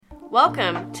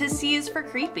Welcome to C is for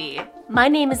Creepy. My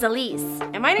name is Elise.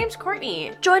 And my name's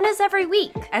Courtney. Join us every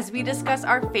week as we discuss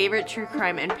our favorite true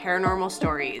crime and paranormal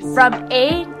stories. From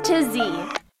A to Z.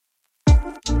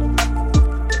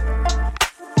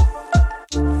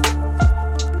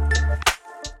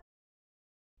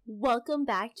 Welcome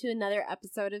back to another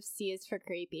episode of C is for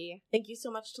Creepy. Thank you so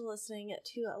much for listening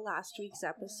to last week's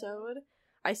episode.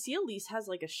 I see Elise has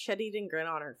like a shit-eating grin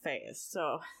on her face,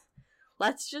 so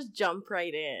let's just jump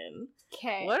right in.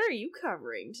 Okay. What are you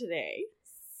covering today?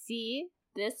 C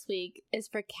this week is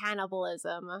for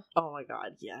cannibalism. Oh my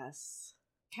god, yes.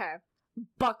 Okay.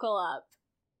 Buckle up.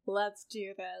 Let's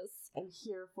do this. I'm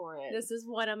here for it. This is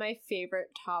one of my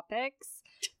favorite topics.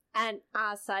 And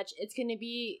as such, it's going to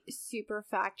be super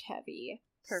fact heavy.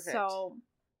 Perfect. So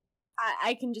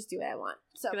I can just do what I want.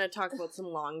 So I'm going to talk about some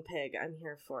long pig. I'm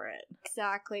here for it.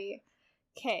 Exactly.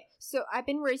 Okay, so I've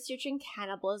been researching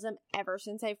cannibalism ever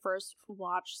since I first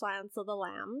watched Silence of the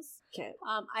Lambs. Okay.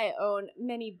 I own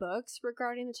many books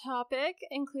regarding the topic,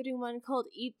 including one called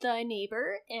Eat Thy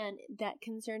Neighbor, and that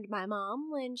concerned my mom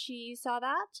when she saw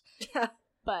that.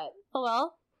 But, oh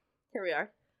well. Here we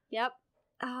are. Yep.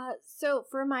 So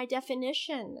for my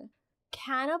definition,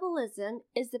 cannibalism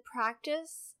is the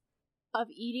practice of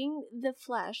eating the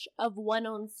flesh of one's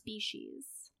own species.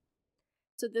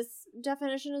 So this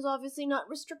definition is obviously not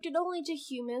restricted only to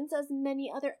humans, as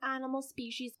many other animal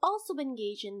species also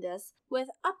engage in this, with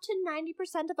up to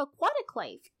 90% of aquatic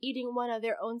life eating one of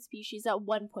their own species at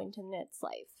one point in its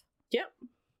life. Yep.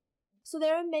 So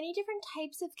there are many different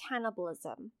types of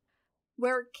cannibalism.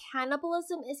 Where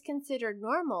cannibalism is considered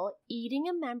normal, eating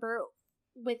a member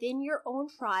within your own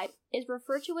tribe is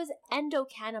referred to as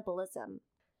endocannibalism.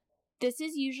 This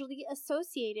is usually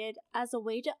associated as a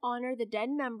way to honor the dead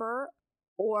member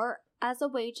or as a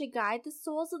way to guide the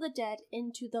souls of the dead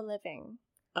into the living.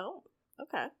 Oh,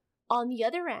 okay. On the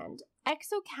other end,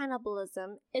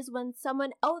 exocannibalism is when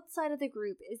someone outside of the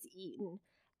group is eaten,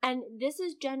 and this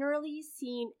is generally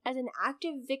seen as an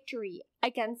active victory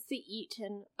against the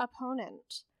eaten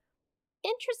opponent.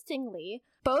 Interestingly,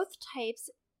 both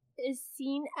types is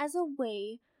seen as a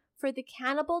way for the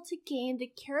cannibal to gain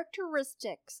the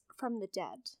characteristics from the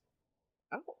dead.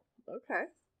 Oh, okay.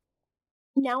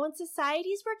 Now, in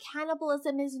societies where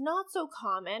cannibalism is not so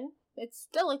common, it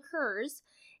still occurs,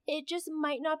 it just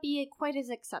might not be quite as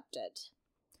accepted.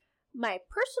 My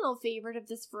personal favorite of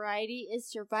this variety is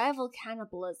survival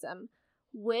cannibalism,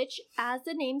 which, as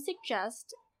the name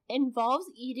suggests, involves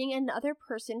eating another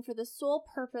person for the sole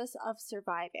purpose of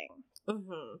surviving.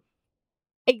 Mm-hmm.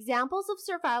 Examples of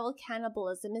survival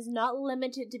cannibalism is not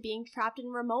limited to being trapped in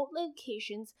remote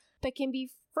locations, but can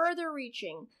be further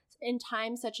reaching in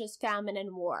times such as famine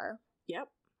and war. Yep.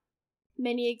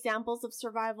 Many examples of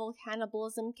survival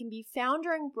cannibalism can be found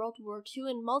during World War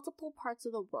II in multiple parts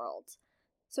of the world.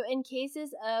 So in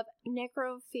cases of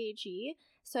necrophagy,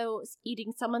 so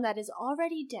eating someone that is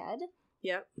already dead,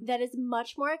 yep, that is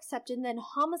much more accepted than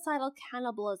homicidal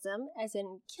cannibalism, as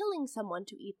in killing someone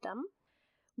to eat them,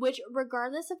 which,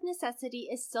 regardless of necessity,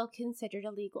 is still considered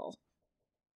illegal.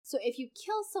 So if you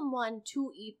kill someone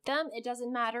to eat them, it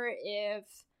doesn't matter if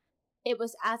it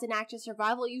was as an act of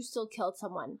survival, you still killed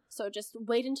someone. So just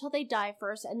wait until they die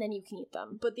first, and then you can eat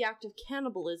them. But the act of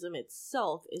cannibalism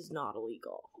itself is not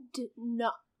illegal. No.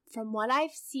 From what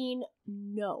I've seen,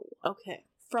 no. Okay.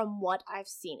 From what I've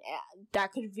seen.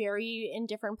 That could vary in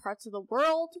different parts of the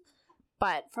world,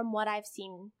 but from what I've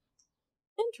seen...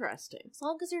 Interesting. As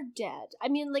long as you're dead. I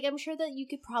mean, like, I'm sure that you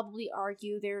could probably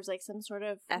argue there's, like, some sort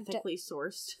of... ethically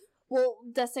sourced. Well,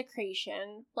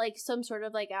 desecration. Like, some sort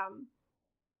of,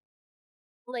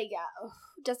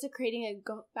 desecrating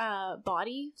a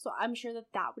body. So I'm sure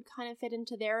that would kind of fit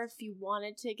into there if you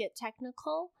wanted to get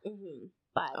technical. Mm-hmm.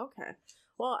 But... Okay.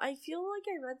 Well, I feel like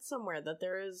I read somewhere that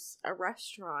there is a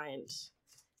restaurant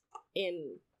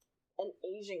in an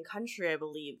Asian country, I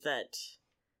believe, that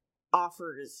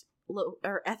offers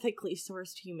or ethically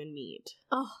sourced human meat.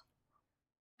 Oh,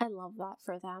 I love that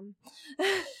for them.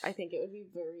 I think it would be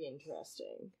very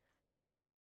interesting.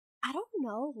 I don't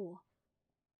know.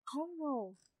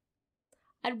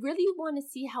 I'd really want to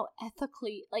see how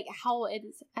ethically, how it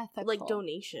is ethical. Like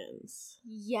donations.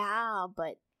 Yeah,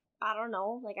 but I don't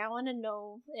know. Like, I want to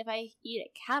know, if I eat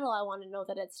a cattle, I want to know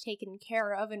that it's taken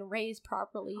care of and raised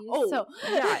properly. Oh, so.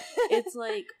 Yeah. It's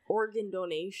like organ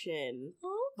donation.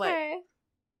 Okay. But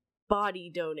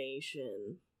body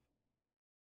donation.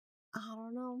 I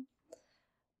don't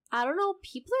know.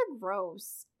 People are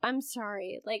gross. I'm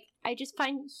sorry. Like, I just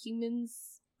find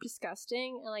humans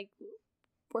disgusting. And,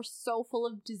 we're so full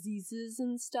of diseases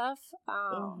and stuff.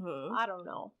 I don't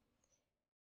know.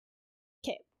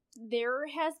 Okay. there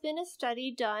has been a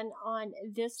study done on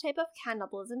this type of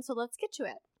cannibalism, so let's get to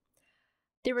it.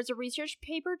 There was a research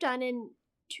paper done in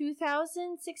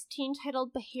 2016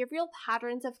 titled Behavioral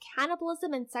Patterns of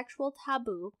Cannibalism and Sexual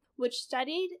Taboo, which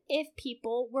studied if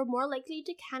people were more likely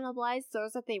to cannibalize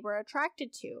those that they were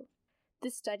attracted to. The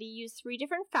study used 3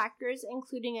 different factors,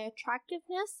 including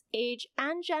attractiveness, age,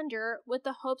 and gender, with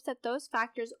the hopes that those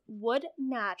factors would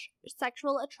match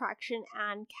sexual attraction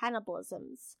and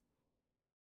cannibalisms.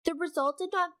 The result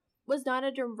was not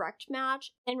a direct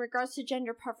match in regards to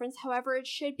gender preference. However, it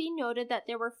should be noted that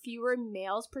there were fewer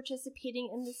males participating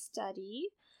in the study.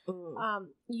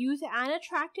 Youth and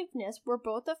attractiveness were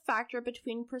both a factor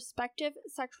between prospective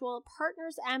sexual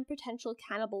partners and potential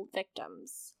cannibal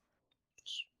victims.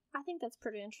 I think that's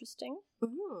pretty interesting.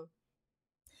 Mm-hmm.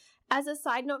 As a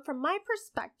side note from my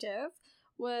perspective,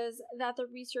 was that the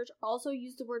research also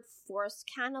used the word forced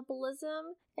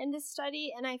cannibalism in this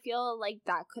study, and I feel like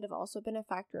that could have also been a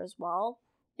factor as well.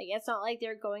 Like, it's not like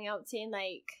they're going out saying,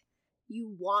 like,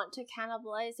 you want to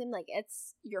cannibalize him. Like,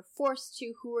 it's, you're forced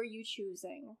to. Who are you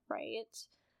choosing, right?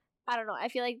 I don't know. I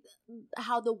feel like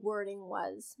how the wording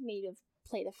was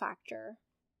played a factor.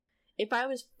 If I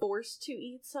was forced to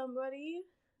eat somebody...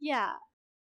 Yeah.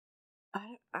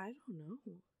 I don't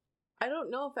know. I don't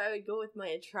know if I would go with my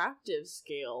attractive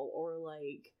scale or,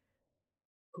 like,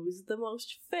 who's the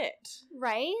most fit?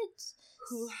 Right?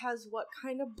 Who has what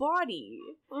kind of body?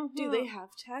 Mm-hmm. Do they have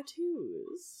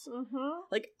tattoos? Mm-hmm.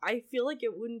 Like, I feel like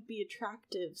it wouldn't be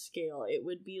attractive scale. It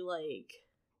would be, like,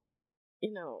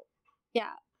 you know...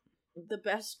 Yeah. The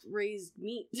best raised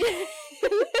meat.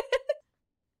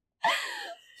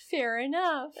 Fair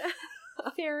enough.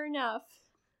 Fair enough.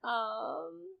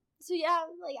 So yeah,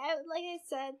 like I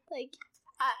said, like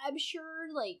I'm sure,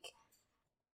 like,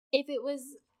 if it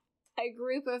was a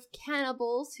group of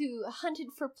cannibals who hunted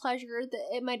for pleasure,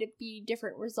 that it might be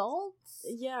different results.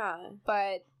 Yeah.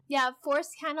 But yeah,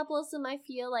 forced cannibalism, I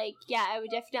feel like, yeah, I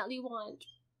would definitely want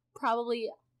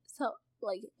probably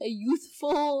like a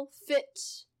youthful, fit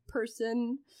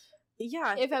person.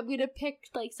 Yeah. If I'm gonna pick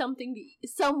like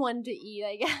someone to eat,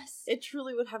 I guess. It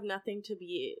truly would have nothing to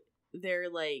be their,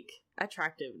 like,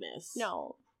 attractiveness.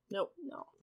 No. Nope. No.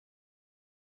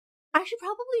 Actually,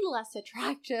 probably less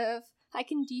attractive. I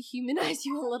can dehumanize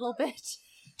you a little bit.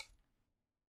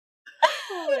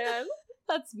 Oh, man.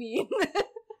 That's mean.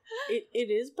 It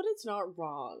is, but it's not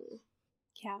wrong.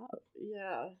 Yeah.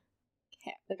 Yeah.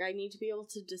 Okay. Like, I need to be able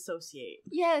to dissociate.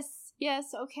 Yes,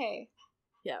 okay.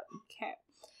 Yeah. Okay.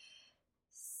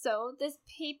 So, this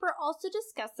paper also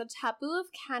discussed the taboo of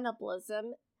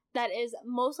cannibalism that is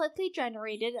most likely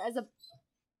generated as a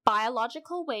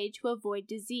biological way to avoid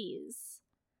disease.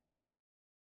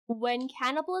 When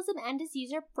cannibalism and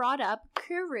disease are brought up,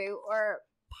 Kuru or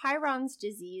Peyron's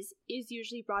disease is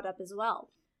usually brought up as well.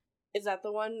 Is that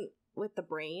the one with the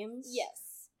brains?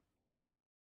 Yes.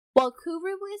 While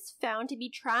Kuru is found to be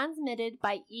transmitted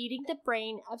by eating the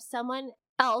brain of someone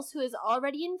else who is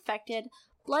already infected,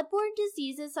 bloodborne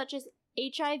diseases such as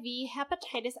HIV,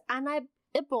 hepatitis, and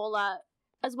Ebola,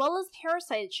 as well as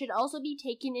parasites, should also be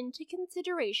taken into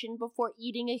consideration before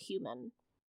eating a human.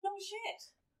 No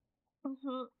shit.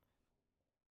 Mm-hmm.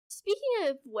 Speaking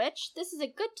of which, this is a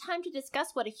good time to discuss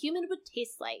what a human would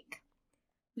taste like.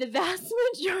 The vast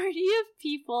majority of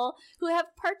people who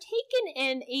have partaken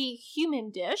in a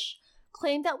human dish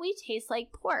claim that we taste like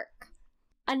pork.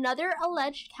 Another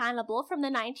alleged cannibal from the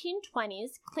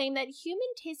 1920s claimed that human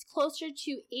tastes closer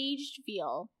to aged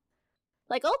veal.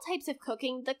 Like all types of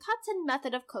cooking, the cuts and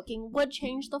method of cooking would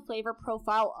change the flavor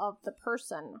profile of the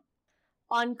person.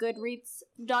 On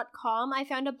Goodreads.com, I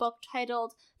found a book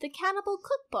titled The Cannibal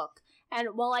Cookbook,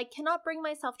 and while I cannot bring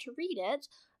myself to read it,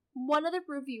 one of the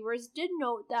reviewers did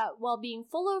note that while being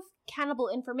full of cannibal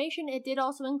information, it did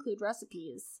also include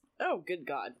recipes. Oh, good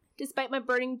God. Despite my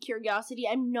burning curiosity,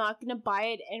 I'm not going to buy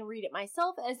it and read it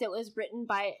myself, as it was written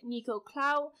by Nico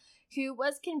Clow, who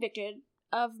was convicted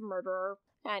of murder,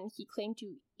 and he claimed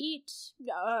to eat,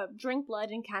 drink blood,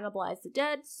 and cannibalize the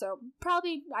dead, so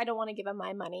probably I don't want to give him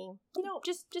my money. No,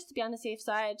 just to be on the safe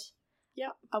side.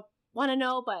 Yep. I want to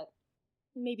know, but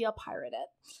maybe I'll pirate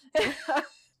it.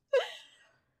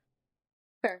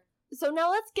 Fair. So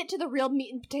now let's get to the real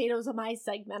meat and potatoes of my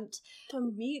segment. The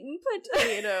meat and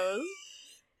potatoes.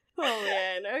 Oh,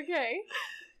 man. Okay.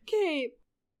 Okay.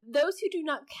 Those who do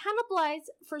not cannibalize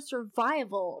for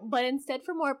survival, but instead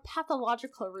for more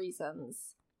pathological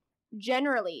reasons.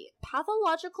 Generally,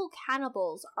 pathological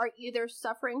cannibals are either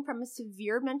suffering from a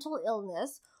severe mental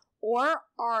illness or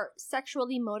are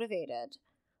sexually motivated.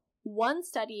 One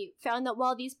study found that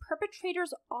while these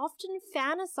perpetrators often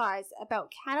fantasize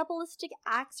about cannibalistic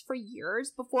acts for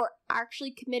years before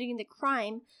actually committing the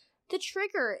crime, the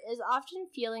trigger is often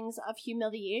feelings of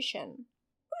humiliation.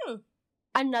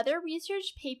 Another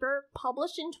research paper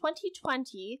published in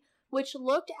 2020, which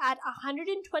looked at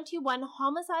 121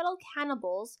 homicidal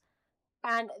cannibals,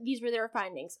 and these were their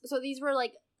findings. So these were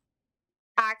like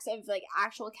acts of like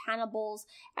actual cannibals,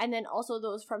 and then also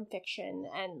those from fiction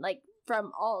and like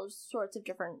from all sorts of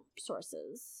different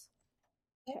sources.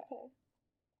 Okay.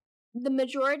 The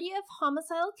majority of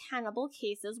homicidal cannibal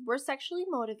cases were sexually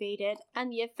motivated,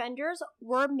 and the offenders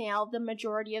were male the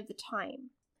majority of the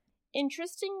time.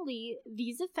 Interestingly,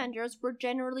 these offenders were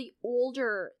generally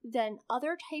older than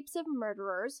other types of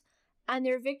murderers, and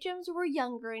their victims were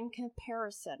younger in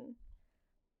comparison.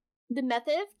 The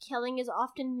method of killing is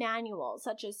often manual,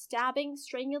 such as stabbing,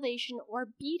 strangulation, or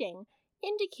beating,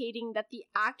 indicating that the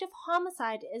act of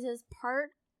homicide is as part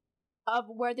of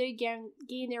where they gain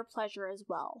their pleasure as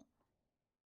well.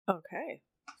 Okay.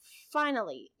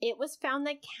 Finally, it was found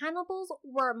that cannibals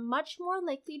were much more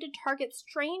likely to target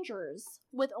strangers,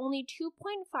 with only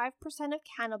 2.5% of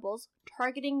cannibals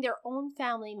targeting their own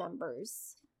family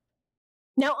members.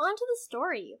 Now on to the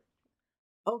story.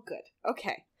 Oh, good.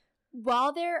 Okay.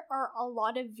 While there are a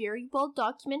lot of very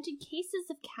well-documented cases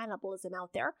of cannibalism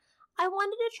out there, I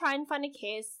wanted to try and find a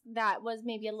case that was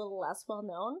maybe a little less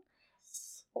well-known.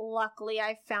 Luckily,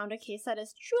 I found a case that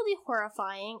is truly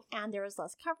horrifying, and there is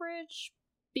less coverage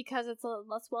because it's a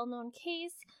less well-known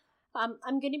case. I'm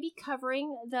going to be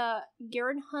covering the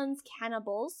Garenhuns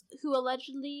cannibals, who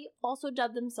allegedly also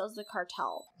dubbed themselves the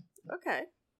cartel. Okay.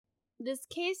 This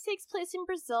case takes place in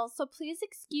Brazil, so please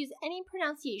excuse any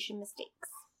pronunciation mistakes.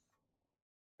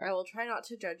 I will try not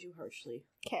to judge you harshly.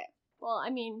 Okay. Well,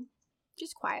 I mean,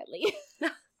 just quietly.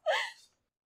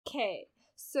 Okay.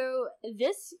 So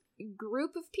this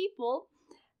group of people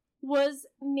was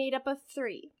made up of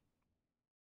three.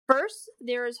 First,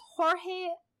 there is Jorge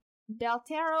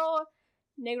Beltero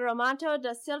Negromanto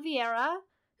da Silveira,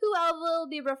 who I will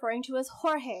be referring to as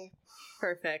Jorge.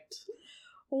 Perfect.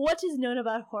 What is known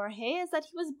about Jorge is that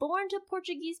he was born to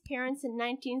Portuguese parents in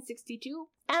 1962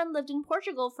 and lived in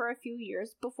Portugal for a few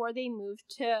years before they moved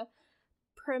to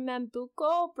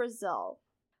Pernambuco, Brazil.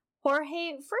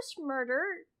 Jorge's first murder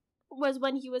was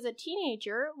when he was a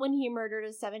teenager, when he murdered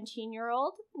a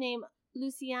 17-year-old named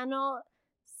Luciano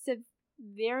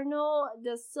Severino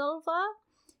da Silva.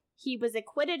 He was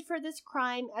acquitted for this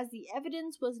crime as the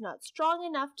evidence was not strong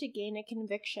enough to gain a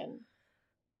conviction.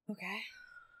 Okay.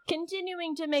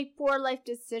 Continuing to make poor life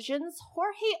decisions,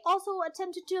 Jorge also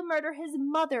attempted to murder his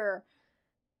mother.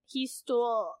 He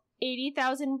stole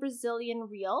 80,000 Brazilian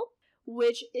real,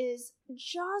 which is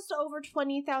just over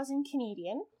 20,000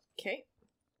 Canadian. Okay.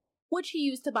 Which he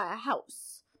used to buy a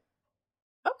house.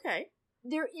 Okay.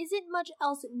 There isn't much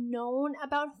else known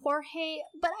about Jorge,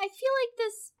 but I feel like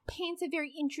this paints a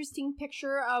very interesting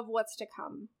picture of what's to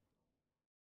come.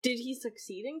 Did he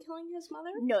succeed in killing his mother?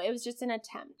 No, it was just an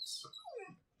attempt.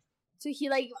 So he,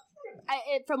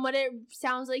 from what it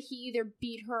sounds like, he either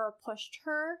beat her or pushed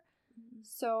her.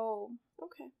 So,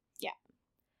 okay. Yeah.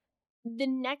 The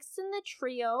next in the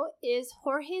trio is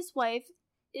Jorge's wife,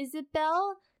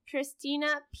 Isabel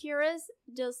Cristina Pires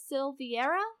de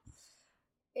Silveira.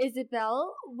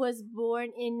 Isabel was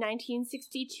born in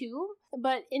 1962,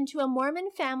 but into a Mormon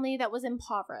family that was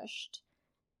impoverished.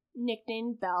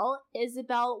 Nicknamed Belle,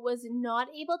 Isabel was not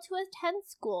able to attend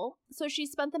school, so she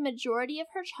spent the majority of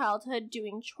her childhood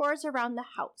doing chores around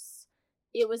the house.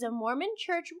 It was a Mormon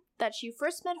church that she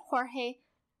first met Jorge,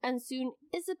 and soon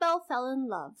Isabel fell in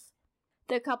love.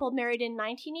 The couple married in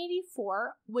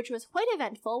 1984, which was quite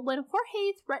eventful when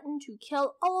Jorge threatened to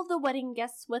kill all of the wedding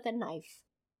guests with a knife.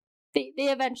 They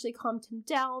eventually calmed him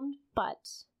down, but,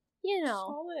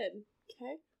 Solid.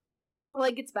 Okay.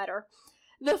 It gets better.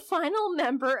 The final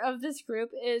member of this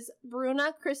group is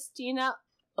Bruna Cristina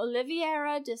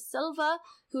Oliveira de Silva,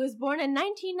 who was born in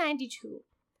 1992.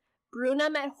 Bruna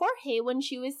met Jorge when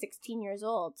she was 16 years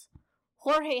old.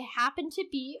 Jorge happened to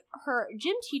be her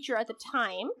gym teacher at the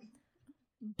time,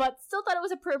 but still thought it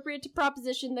was appropriate to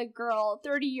proposition the girl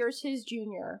 30 years his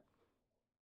junior.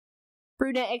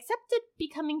 Bruna accepted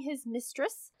becoming his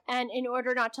mistress, and in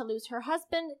order not to lose her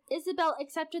husband, Isabel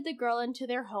accepted the girl into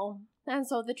their home, and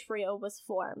so the trio was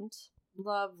formed.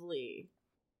 Lovely.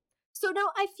 So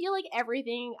now I feel like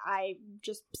everything I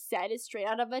just said is straight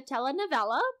out of a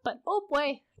telenovela, but oh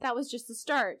boy, that was just the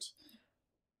start.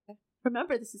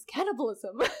 Remember, this is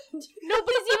cannibalism.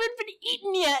 Nobody's even been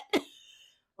eaten yet.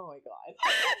 Oh my god.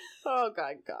 Oh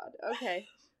god. Okay.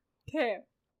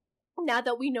 Now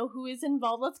that we know who is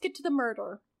involved, let's get to the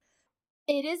murder.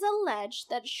 It is alleged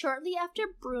that shortly after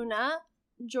Bruna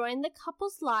joined the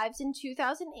couple's lives in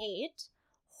 2008,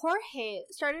 Jorge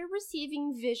started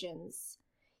receiving visions.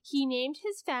 He named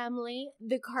his family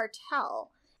the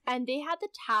Cartel, and they had the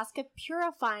task of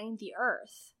purifying the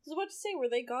earth. I was about to say, were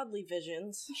they godly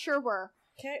visions? Sure were.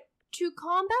 Okay. To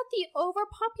combat the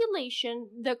overpopulation,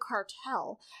 the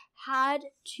Cartel had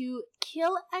to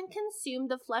kill and consume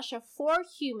the flesh of 4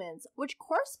 humans, which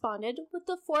corresponded with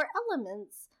the 4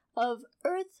 elements of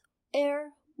earth,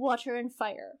 air, water, and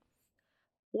fire.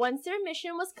 Once their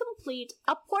mission was complete,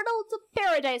 a portal to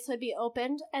paradise would be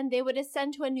opened, and they would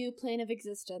ascend to a new plane of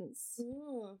existence.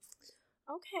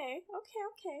 Okay.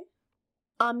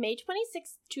 On May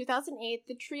 26, 2008,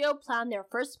 the trio planned their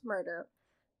first murder.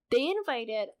 They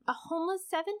invited a homeless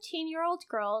 17-year-old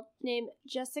girl named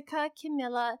Jessica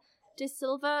Camila de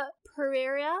Silva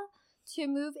Pereira to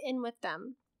move in with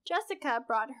them. Jessica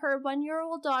brought her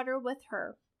 1-year-old daughter with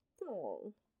her.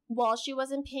 Oh. While she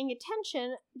wasn't paying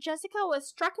attention, Jessica was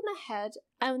struck in the head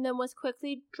and then was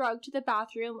quickly dragged to the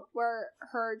bathroom where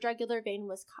her jugular vein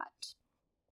was cut.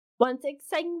 Once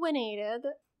exsanguinated,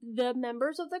 the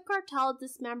members of the cartel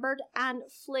dismembered and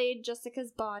flayed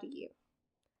Jessica's body.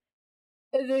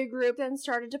 The group then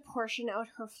started to portion out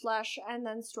her flesh and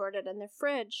then stored it in the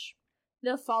fridge.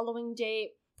 The following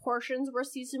day, portions were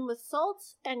seasoned with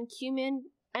salt and cumin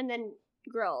and then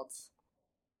grilled.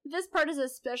 This part is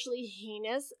especially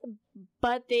heinous,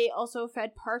 but they also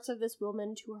fed parts of this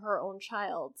woman to her own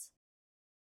child.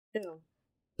 Ew.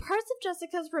 Parts of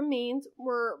Jessica's remains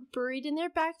were buried in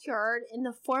their backyard in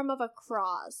the form of a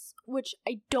cross, which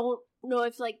I don't know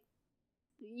if,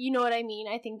 you know what I mean?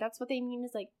 I think that's what they mean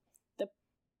is, the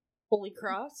Holy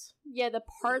Cross? Yeah, the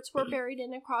parts were buried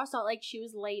in a cross, not like she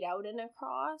was laid out in a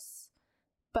cross.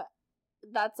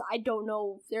 But I don't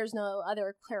know, there's no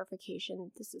other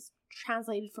clarification. This is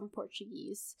translated from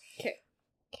Portuguese.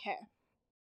 Okay.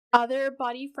 Other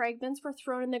body fragments were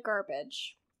thrown in the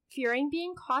garbage. Fearing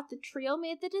being caught, the trio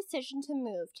made the decision to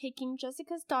move, taking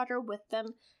Jessica's daughter with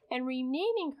them and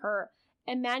renaming her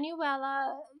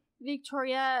Emanuela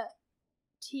Victoria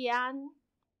Tian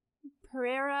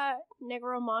Pereira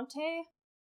Negromonte.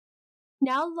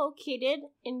 Now located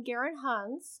in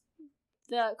Garanhuns,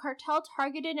 the cartel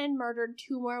targeted and murdered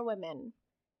 2 more women.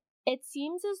 It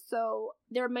seems as though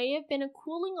there may have been a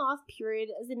cooling off period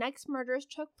as the next murders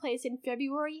took place in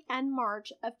February and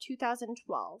March of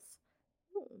 2012.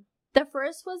 The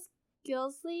first was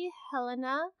Gilsley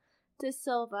Helena de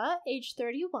Silva, age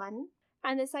 31,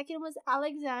 and the second was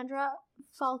Alexandra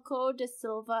Falco de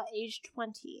Silva, age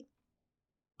 20.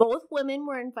 Both women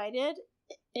were invited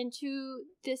into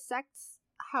the sect's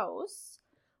house,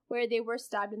 where they were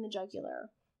stabbed in the jugular.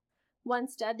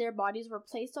 Once dead, their bodies were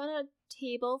placed on a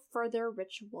table for their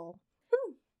ritual.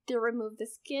 They removed the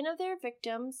skin of their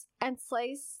victims and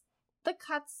sliced the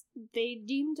cuts they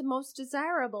deemed most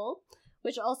desirable,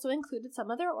 which also included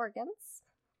some of their organs.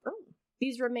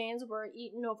 These remains were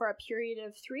eaten over a period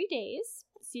of 3 days,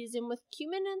 seasoned with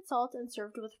cumin and salt, and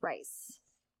served with rice.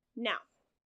 Now,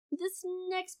 this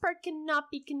next part cannot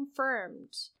be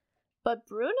confirmed, but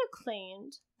Bruna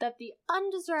claimed that the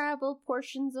undesirable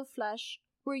portions of flesh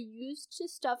were used to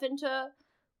stuff into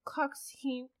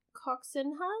coccinhas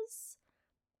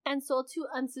and sold to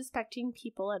unsuspecting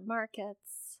people at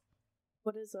markets.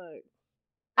 What is a...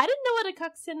 I didn't know what a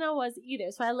coccinha was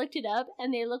either, so I looked it up,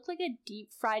 and they look like a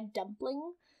deep-fried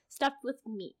dumpling stuffed with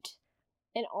meat.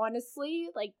 And honestly,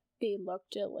 they look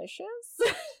delicious.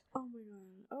 Oh my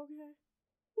god, okay.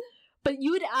 But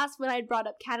you would ask when I brought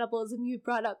up cannibalism, you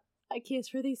brought up a case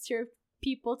where they served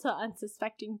people to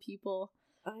unsuspecting people.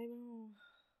 I know.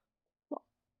 Well,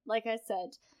 like I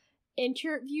said,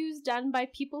 interviews done by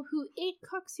people who ate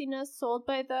coccinhas sold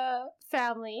by the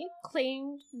family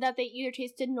claimed that they either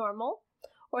tasted normal,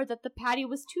 or that the patty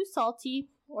was too salty,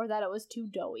 or that it was too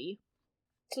doughy.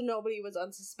 So nobody was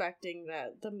unsuspecting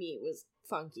that the meat was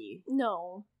funky?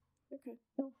 No. Okay.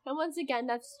 No. And once again,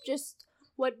 that's just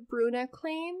what Bruna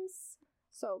claims.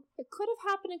 So it could have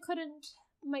happened, it couldn't,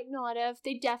 might not have.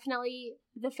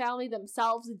 The family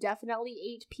themselves definitely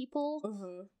ate people.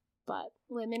 Mm-hmm. But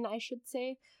women, I should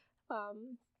say.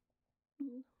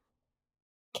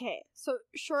 Okay, so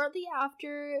shortly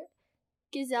after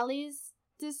Giselle's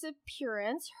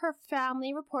disappearance, her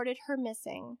family reported her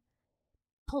missing.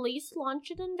 Police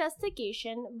launched an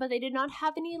investigation, but they did not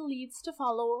have any leads to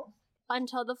follow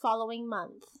until the following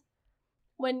month.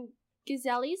 When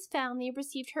Giselle's family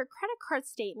received her credit card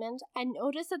statement and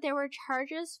noticed that there were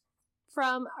charges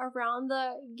from around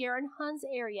the Garanhuns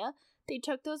area, they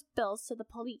took those bills to the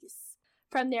police.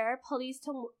 From there, police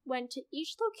went to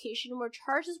each location where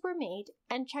charges were made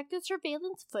and checked the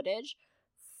surveillance footage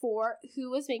for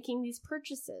who was making these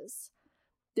purchases.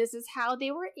 This is how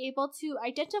they were able to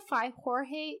identify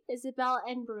Jorge, Isabel,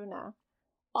 and Bruna.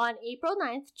 On April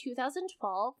 9th,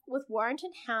 2012, with warrant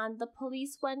in hand, the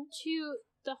police went to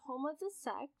the home of the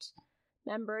sect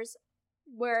members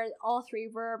where all three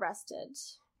were arrested.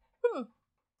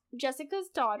 Jessica's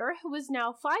daughter, who was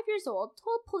now 5 years old,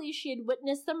 told police she had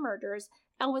witnessed the murders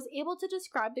and was able to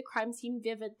describe the crime scene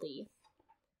vividly.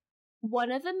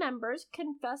 One of the members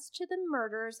confessed to the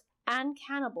murders and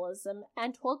cannibalism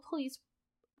and told police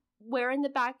where in the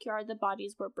backyard the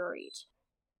bodies were buried.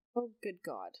 Oh, good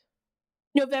God.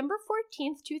 November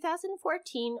 14th,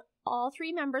 2014, all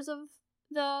three members of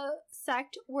the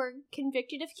sect were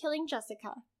convicted of killing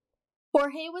Jessica.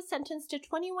 Jorge was sentenced to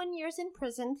 21 years in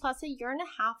prison plus a year and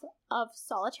a half of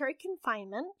solitary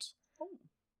confinement.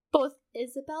 Both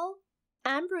Isabel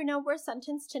and Bruna were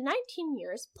sentenced to 19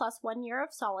 years plus 1 year of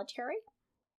solitary.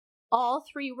 All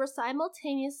three were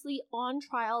simultaneously on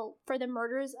trial for the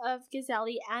murders of Gazelle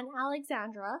and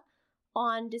Alexandra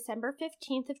on December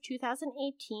 15th of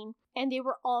 2018, and they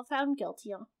were all found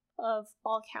guilty of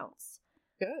all counts.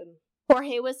 Good.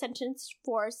 Jorge was sentenced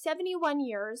for 71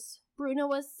 years, Bruna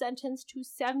was sentenced to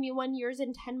 71 years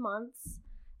and 10 months,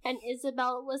 and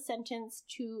Isabel was sentenced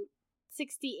to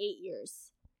 68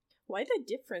 years. Why the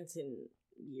difference in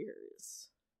years?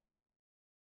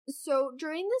 So,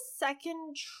 during the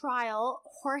second trial,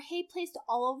 Jorge placed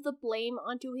all of the blame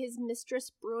onto his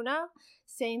mistress Bruna,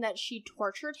 saying that she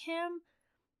tortured him.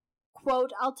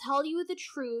 Quote, "I'll tell you the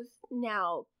truth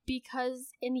now,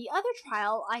 because in the other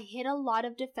trial, I hid a lot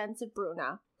of defense of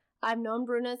Bruna. I've known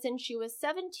Bruna since she was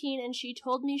 17, and she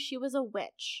told me she was a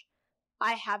witch.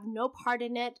 I have no part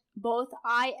in it. Both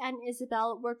I and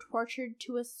Isabel were tortured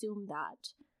to assume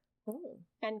that."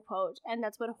 End quote. And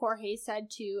that's what Jorge said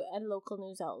to a local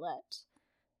news outlet.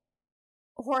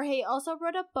 Jorge also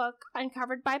wrote a book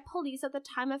uncovered by police at the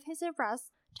time of his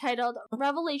arrest titled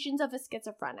Revelations of a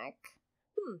Schizophrenic.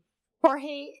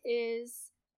 Jorge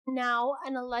is now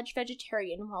an alleged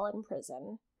vegetarian while in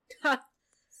prison.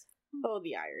 Oh,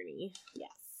 the irony.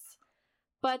 Yes.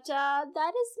 But that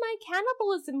is my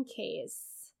cannibalism case.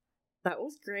 That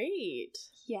was great.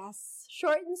 Yes.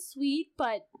 Short and sweet,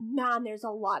 but man, there's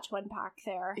a lot to unpack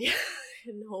there.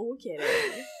 No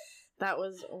kidding. That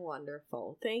was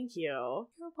wonderful. Thank you.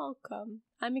 You're welcome.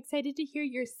 I'm excited to hear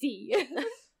your C.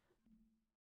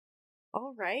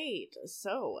 All right.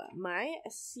 So, my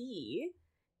C.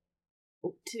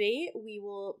 Today we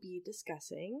will be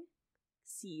discussing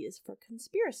C is for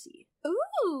conspiracy.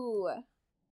 Ooh.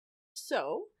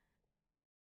 So,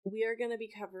 we are going to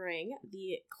be covering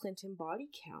the Clinton body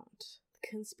count, the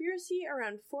conspiracy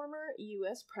around former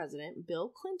U.S. President Bill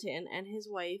Clinton and his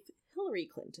wife Hillary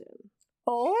Clinton.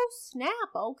 Oh,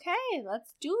 snap. Okay,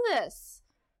 let's do this.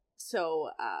 So,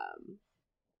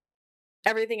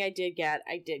 everything I did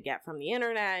get from the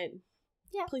internet.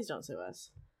 Yeah. Please don't sue us.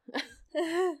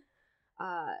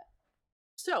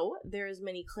 So, there's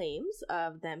many claims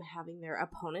of them having their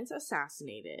opponents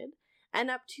assassinated, and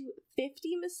up to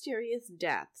 50 mysterious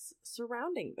deaths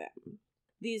surrounding them.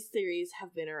 These theories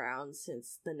have been around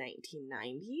since the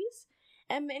 1990s,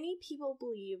 and many people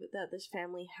believe that this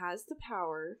family has the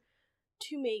power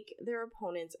to make their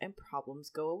opponents and problems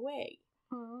go away.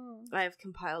 I have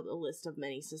compiled a list of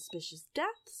many suspicious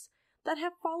deaths that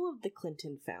have followed the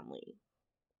Clinton family.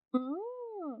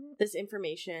 This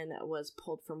information was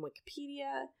pulled from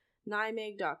Wikipedia,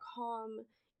 NYMEG.com,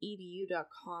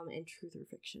 edu.com, and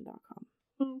trutherfiction.com.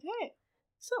 Okay.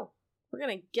 So, we're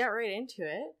going to get right into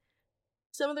it.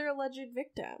 Some of their alleged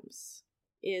victims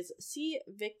is C.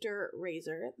 Victor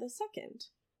Razor II.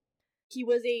 He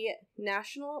was a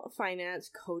national finance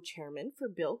co-chairman for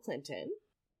Bill Clinton.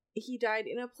 He died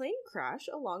in a plane crash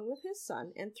along with his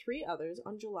son and 3 others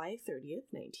on July 30th,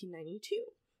 1992,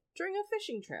 during a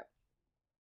fishing trip.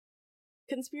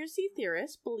 Conspiracy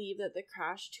theorists believe that the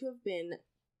crash to have been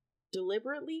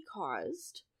deliberately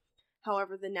caused.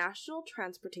 However, the National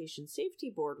Transportation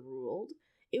Safety Board ruled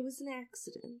it was an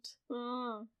accident,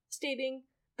 stating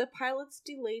the pilot's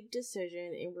delayed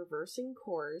decision in reversing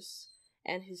course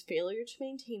and his failure to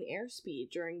maintain airspeed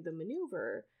during the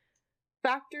maneuver.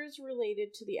 Factors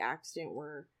related to the accident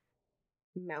were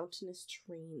mountainous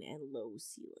terrain and low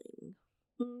ceiling.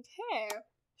 Okay.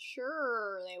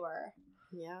 Sure, they were.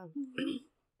 Yeah.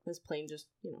 This plane just,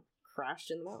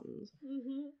 crashed in the mountains.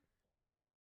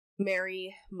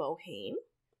 Mary Mohane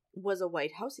was a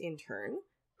White House intern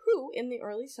who, in the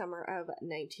early summer of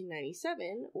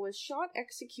 1997, was shot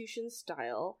execution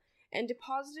style and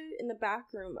deposited in the back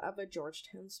room of a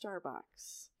Georgetown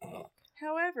Starbucks.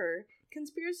 However,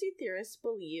 conspiracy theorists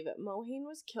believe Mohane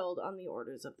was killed on the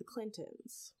orders of the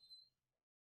Clintons.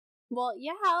 Well,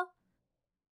 yeah.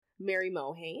 Mary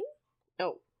Mohane.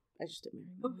 Oh, I just did Mary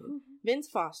Mohane. Vince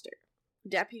Foster.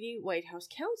 Deputy White House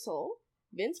Counsel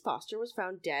Vince Foster was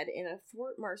found dead in a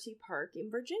Fort Marcy park in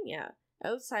Virginia,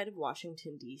 outside of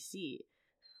Washington, D.C.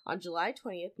 On July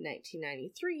 20th,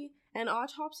 1993, an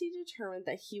autopsy determined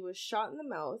that he was shot in the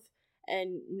mouth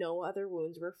and no other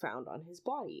wounds were found on his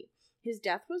body. His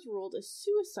death was ruled a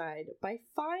suicide by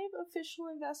 5 official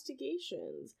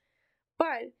investigations,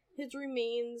 but he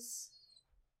remains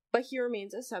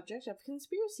a subject of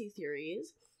conspiracy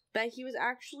theories that he was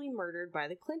actually murdered by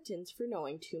the Clintons for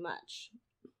knowing too much.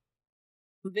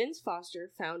 Vince Foster,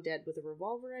 found dead with a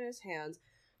revolver in his hands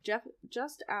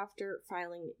just after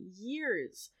filing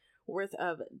years worth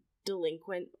of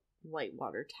delinquent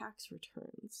Whitewater tax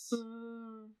returns.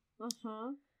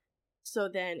 So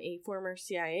then a former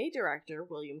CIA director,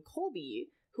 William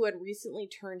Colby, who had recently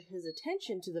turned his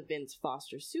attention to the Vince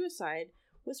Foster suicide,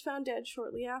 was found dead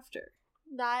shortly after.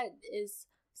 That is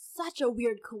such a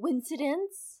weird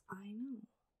coincidence. I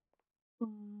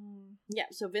know.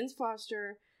 Yeah, so Vince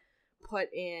Foster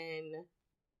put in,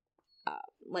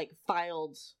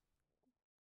 filed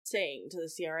saying to the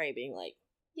CRA, being like,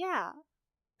 yeah,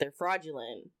 they're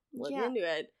fraudulent. Look into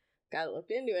it. Guy that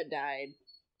looked into it died.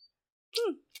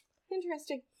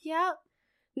 Interesting. Yeah.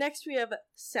 Next we have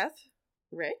Seth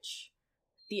Rich,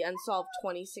 the unsolved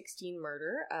 2016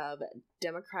 murder of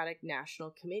Democratic National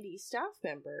Committee staff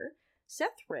member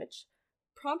Seth Rich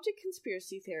prompted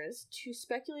conspiracy theorists to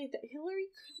speculate that Hillary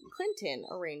Clinton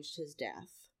arranged his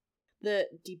death.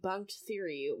 The debunked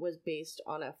theory was based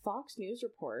on a Fox News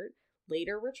report,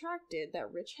 later retracted,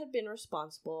 that Rich had been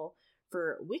responsible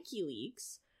for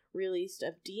WikiLeaks released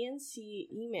of DNC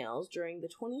emails during the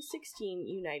 2016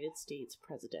 United States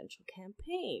presidential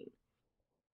campaign.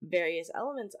 Various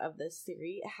elements of this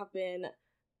theory have been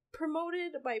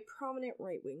promoted by prominent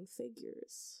right-wing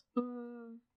figures.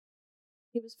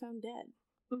 He was found dead.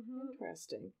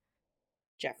 Interesting.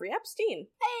 Jeffrey Epstein.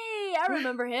 Hey, I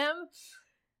remember him.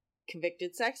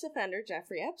 Convicted sex offender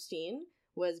Jeffrey Epstein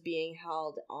was being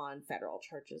held on federal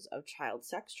charges of child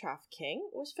sex trafficking,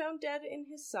 was found dead in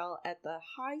his cell at the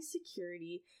High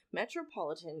Security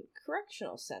Metropolitan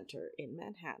Correctional Center in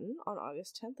Manhattan on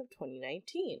August 10th of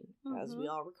 2019, as we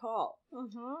all recall.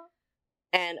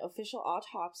 An official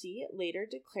autopsy later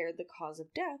declared the cause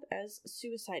of death as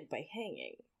suicide by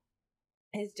hanging.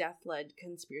 His death led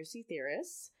conspiracy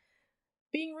theorists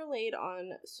being relayed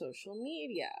on social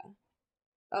media.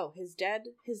 His death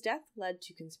led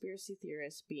to conspiracy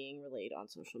theorists being relayed on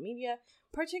social media,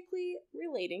 particularly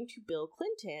relating to Bill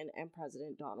Clinton and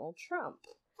President Donald Trump.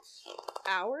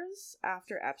 Hours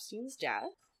after Epstein's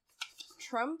death,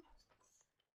 Trump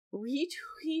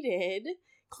retweeted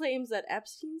claims that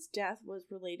Epstein's death was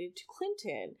related to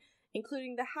Clinton,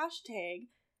 including the hashtag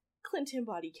Clinton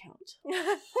body count.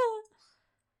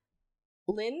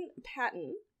 Lynn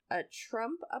Patton, a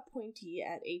Trump appointee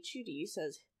at HUD,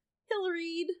 says,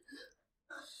 Hillaried,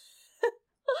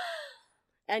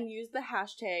 and used the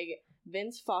hashtag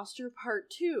Vince Foster Part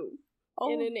 2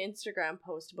 in an Instagram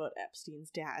post about Epstein's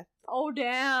death. Oh,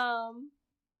 damn.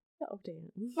 Oh,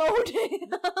 damn. Oh,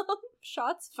 damn.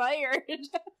 Shots fired.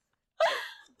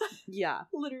 Yeah.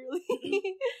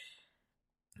 Literally.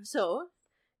 So,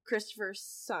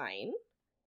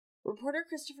 reporter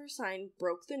Christopher Sine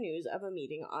broke the news of a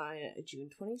meeting on June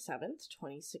 27th,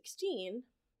 2016,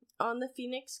 on the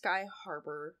Phoenix Sky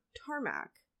Harbor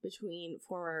tarmac between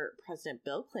former President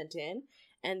Bill Clinton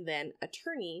and then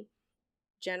Attorney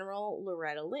General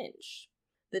Loretta Lynch.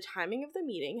 The timing of the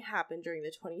meeting happened during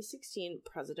the 2016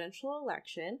 presidential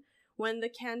election, when the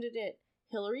candidate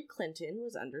Hillary Clinton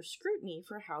was under scrutiny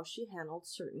for how she handled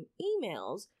certain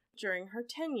emails during her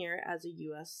tenure as a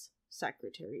U.S.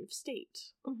 Secretary of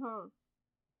State.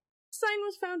 Sine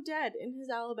was found dead in his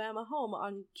Alabama home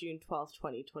on June 12,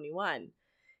 2021.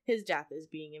 His death is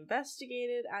being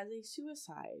investigated as a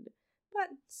suicide, but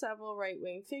several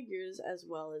right-wing figures, as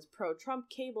well as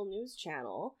pro-Trump cable news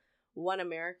channel One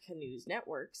America News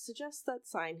Network, suggest that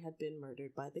Sine had been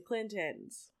murdered by the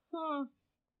Clintons.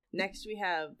 Next we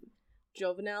have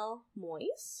Jovenel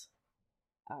Moïse.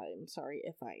 I'm sorry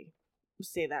if I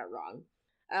say that wrong.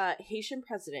 Haitian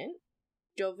President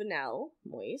Jovenel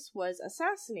Moïse was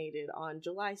assassinated on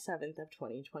July 7th of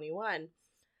 2021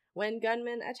 when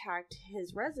gunmen attacked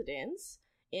his residence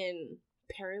in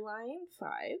Paris-Line 5,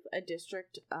 a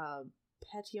district of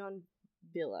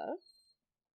Pétionville.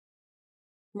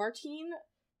 Martine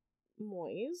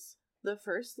Moïse, the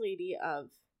First Lady of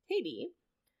Haiti,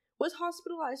 was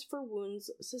hospitalized for wounds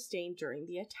sustained during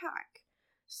the attack.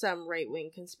 Some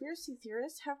right-wing conspiracy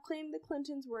theorists have claimed the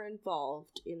Clintons were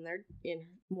involved in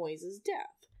Moïse's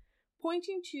death,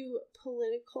 pointing to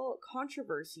political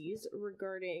controversies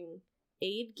regarding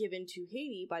aid given to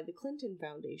Haiti by the Clinton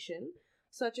Foundation,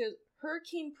 such as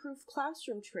hurricane-proof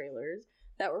classroom trailers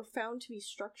that were found to be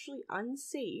structurally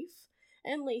unsafe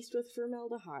and laced with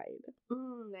formaldehyde.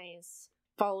 Nice.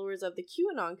 Followers of the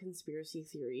QAnon conspiracy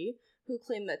theory, who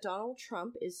claim that Donald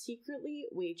Trump is secretly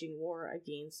waging war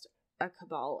against a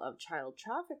cabal of child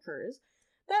traffickers,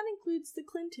 that includes the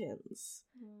Clintons,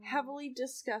 heavily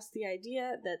discussed the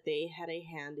idea that they had a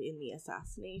hand in the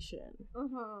assassination.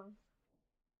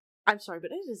 I'm sorry,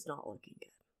 but it is not looking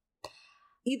good.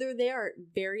 Either they are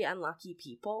very unlucky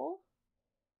people,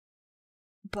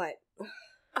 but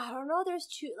I don't know, there's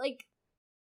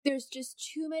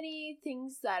just too many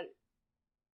things that,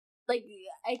 like,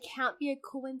 it can't be a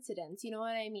coincidence, you know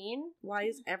what I mean? Why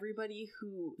is everybody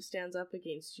who stands up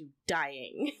against you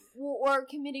dying? Or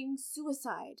committing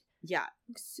suicide. Yeah.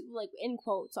 Like, in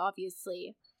quotes,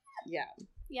 obviously. Yeah.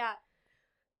 Yeah.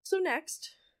 So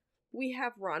next, we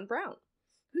have Ron Brown,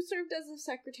 who served as the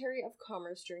Secretary of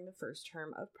Commerce during the first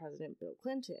term of President Bill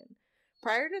Clinton.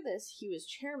 Prior to this, he was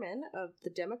chairman of the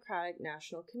Democratic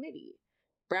National Committee.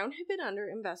 Brown had been under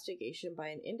investigation by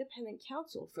an independent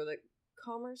counsel for the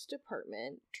Commerce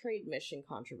Department trade mission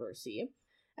controversy,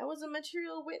 and was a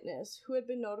material witness who had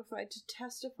been notified to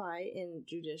testify in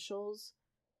Judicial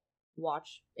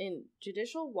Watch's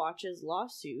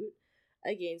lawsuit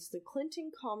against the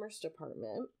Clinton Commerce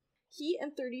Department. He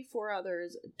and 34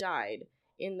 others died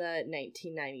in the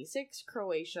 1996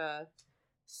 Croatia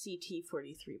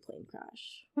CT-43 plane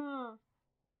crash.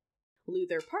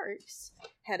 Luther Parks,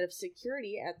 head of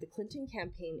security at the Clinton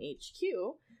Campaign HQ,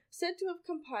 said to have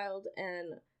compiled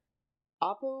an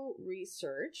Oppo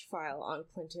research file on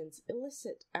Clinton's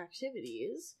illicit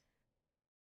activities,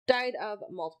 died of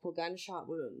multiple gunshot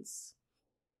wounds.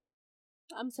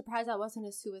 I'm surprised that wasn't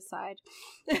a suicide.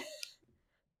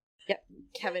 Yep.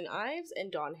 Kevin Ives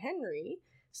and Don Henry,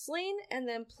 slain and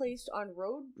then placed on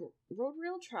road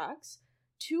rail tracks.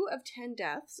 2 of 10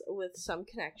 deaths with some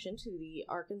connection to the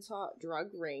Arkansas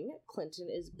drug ring Clinton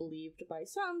is believed by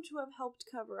some to have helped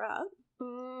cover up.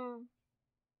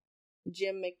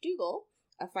 Jim McDougal,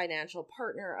 a financial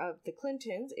partner of the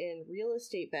Clintons in real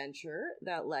estate venture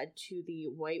that led to the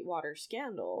Whitewater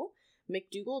scandal,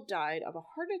 McDougal died of a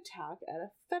heart attack at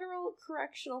a federal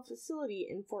correctional facility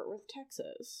in Fort Worth,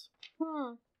 Texas.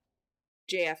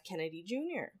 JF Kennedy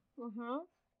Jr.,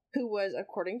 who was,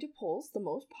 according to polls, the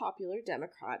most popular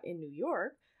Democrat in New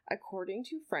York. According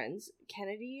to friends,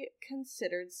 Kennedy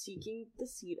considered seeking the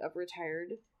seat of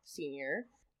retired senior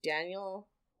Daniel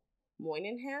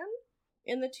Moynihan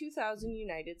in the 2000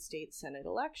 United States Senate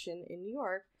election in New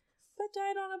York, but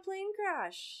died on a plane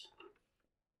crash.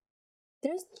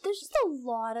 There's just a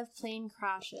lot of plane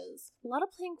crashes. A lot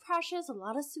of plane crashes, a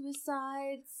lot of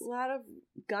suicides. A lot of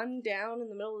gunned down in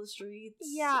the middle of the streets.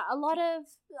 Yeah, a lot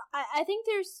of... I think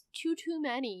there's too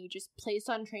many just placed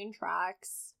on train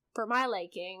tracks, for my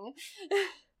liking.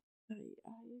 I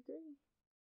agree.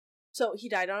 So he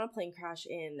died on a plane crash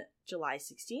in July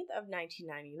 16th of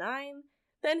 1999.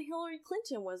 Then Hillary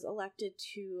Clinton was elected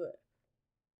to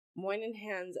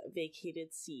Moynihan's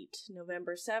vacated seat,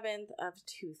 November 7th of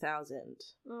 2000.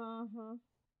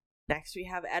 Next, we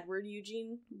have Edward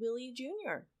Eugene Willey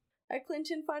Jr., a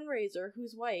Clinton fundraiser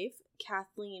whose wife,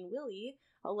 Kathleen Willey,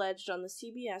 alleged on the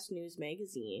CBS News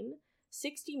magazine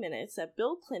 60 Minutes that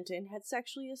Bill Clinton had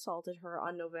sexually assaulted her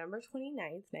on November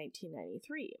 29th,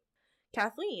 1993.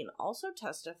 Kathleen also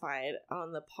testified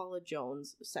on the Paula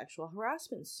Jones sexual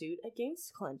harassment suit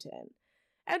against Clinton.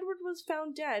 Edward was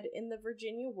found dead in the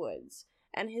Virginia woods,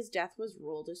 and his death was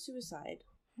ruled a suicide.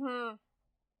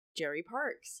 Jerry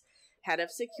Parks, head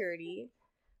of security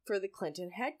for the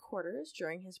Clinton headquarters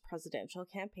during his presidential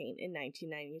campaign in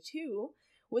 1992,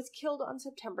 was killed on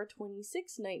September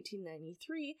 26,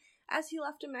 1993, as he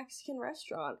left a Mexican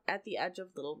restaurant at the edge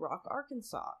of Little Rock,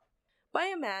 Arkansas, by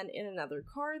a man in another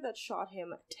car that shot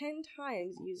him 10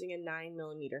 times using a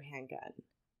 9mm handgun.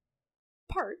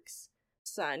 Parks'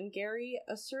 son, Gary,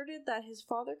 asserted that his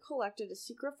father collected a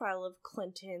secret file of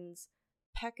Clinton's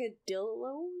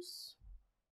peccadillos,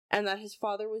 and that his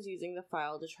father was using the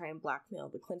file to try and blackmail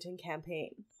the Clinton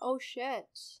campaign. Oh, shit.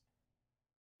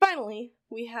 Finally,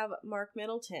 we have Mark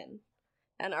Middleton,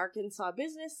 an Arkansas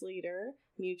business leader,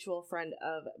 mutual friend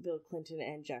of Bill Clinton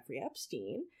and Jeffrey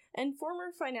Epstein, and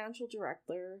former financial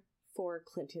director for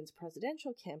Clinton's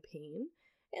presidential campaign,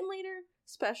 and later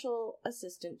special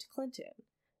assistant to Clinton,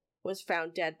 was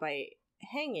found dead by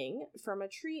hanging from a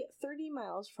tree 30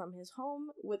 miles from his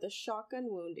home with a shotgun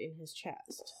wound in his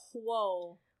chest.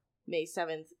 Whoa. May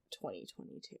 7th,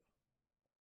 2022.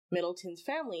 Middleton's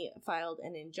family filed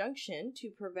an injunction to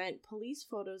prevent police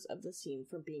photos of the scene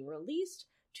from being released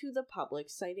to the public,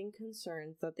 citing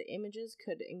concerns that the images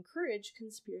could encourage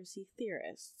conspiracy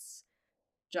theorists.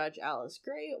 Judge Alice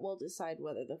Gray will decide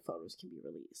whether the photos can be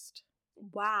released.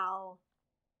 Wow.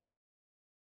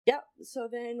 Yep, so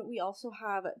then we also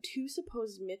have 2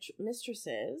 supposed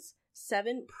mistresses,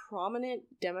 7 prominent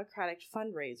Democratic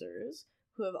fundraisers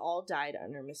who have all died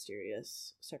under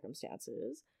mysterious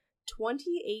circumstances,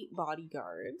 28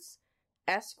 bodyguards,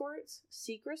 escorts,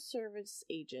 Secret Service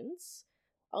agents,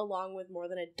 along with more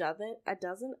than a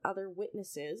dozen other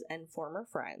witnesses and former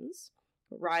friends,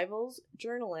 rivals,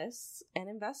 journalists, and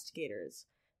investigators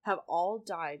have all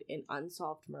died in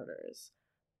unsolved murders.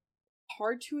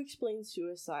 Hard to explain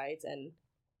suicides and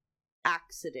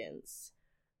accidents,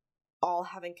 all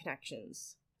having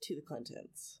connections to the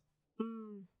Clintons.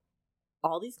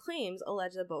 All these claims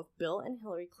allege that both Bill and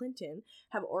Hillary Clinton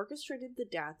have orchestrated the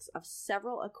deaths of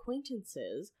several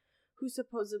acquaintances who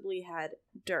supposedly had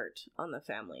dirt on the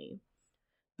family.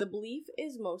 The belief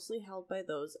is mostly held by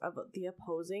those of the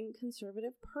opposing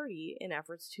Conservative Party in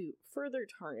efforts to further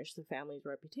tarnish the family's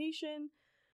reputation.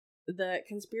 The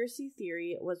conspiracy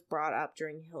theory was brought up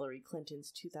during Hillary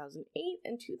Clinton's 2008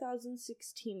 and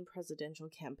 2016 presidential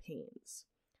campaigns.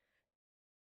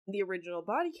 The original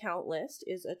body count list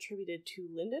is attributed to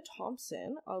Linda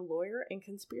Thompson, a lawyer and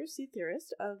conspiracy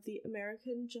theorist of the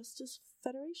American Justice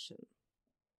Federation.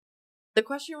 The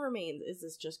question remains, is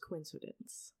this just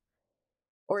coincidence?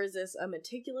 Or is this a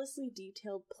meticulously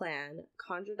detailed plan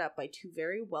conjured up by 2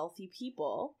 very wealthy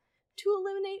people to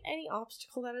eliminate any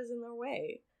obstacle that is in their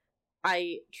way?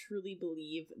 I truly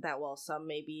believe that while some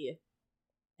may be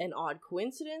an odd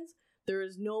coincidence, there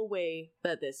is no way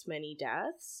that this many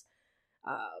deaths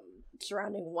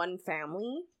surrounding one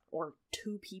family or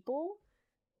 2 people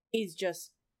is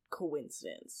just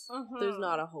coincidence. There's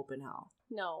not a hope in hell.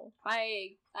 No,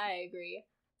 I agree.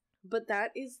 But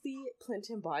that is the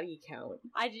Clinton body count.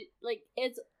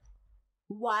 It's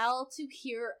wild to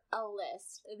hear a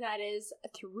list that is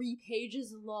 3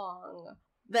 pages long.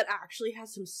 That actually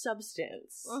has some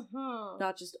substance.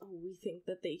 Not just, oh, we think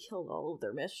that they killed all of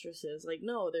their mistresses. Like,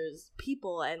 no, there's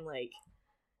people and, like,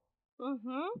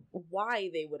 why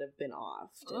they would have been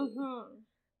offed.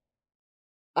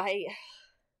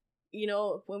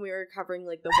 When we were covering,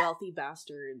 like, the Wealthy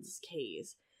Bastards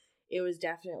case, it was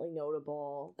definitely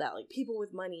notable that, like, people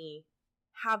with money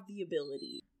have the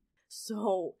ability.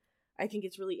 So I think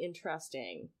it's really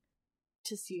interesting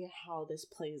to see how this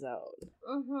plays out.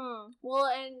 Well,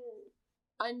 and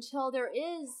until there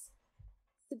is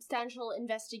substantial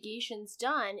investigations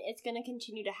done, it's going to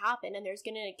continue to happen, and there's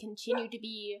going to continue to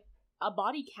be a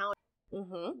body count.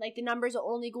 Like, the numbers are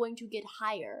only going to get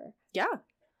higher. Yeah,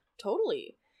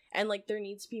 totally. And, like, there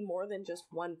needs to be more than just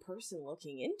one person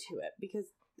looking into it,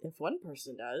 because if one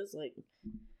person does, like,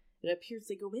 it appears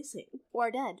they go missing.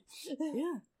 Or dead.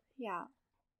 Yeah.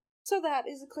 So that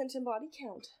is a Clinton body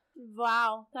count.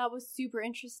 Wow, that was super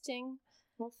interesting.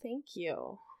 Well, thank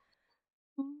you.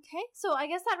 Okay, so I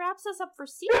guess that wraps us up for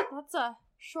C. That's a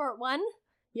short one.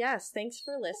 Yes, thanks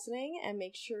for listening, and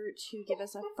make sure to give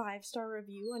us a 5-star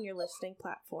review on your listening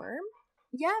platform.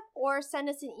 Yep, or send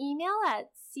us an email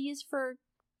at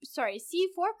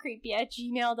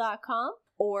c4creepy@gmail.com.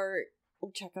 Or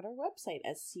check out our website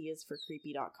at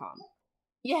cisforcreepy.com.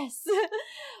 Yes.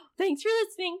 Thanks for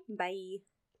listening. Bye.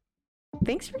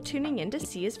 Thanks for tuning in to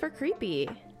C is for Creepy.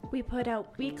 We put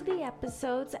out weekly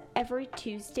episodes every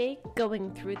Tuesday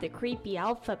going through the creepy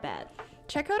alphabet.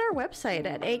 Check out our website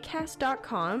at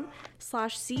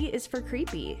acast.com/C is for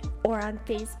Creepy. Or on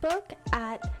Facebook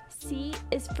at C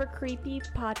is for Creepy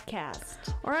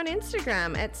Podcast. Or on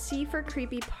Instagram at C for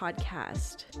Creepy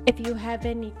Podcast. If you have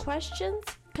any questions,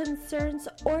 concerns,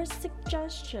 or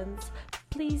suggestions,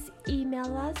 please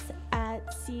email us at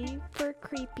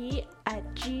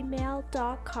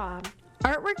cforcreepy@gmail.com.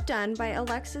 Artwork done by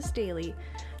Alexis Daly.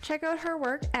 Check out her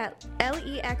work at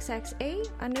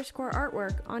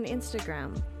LEXXA_artwork on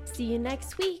Instagram. See you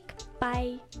next week.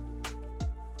 Bye.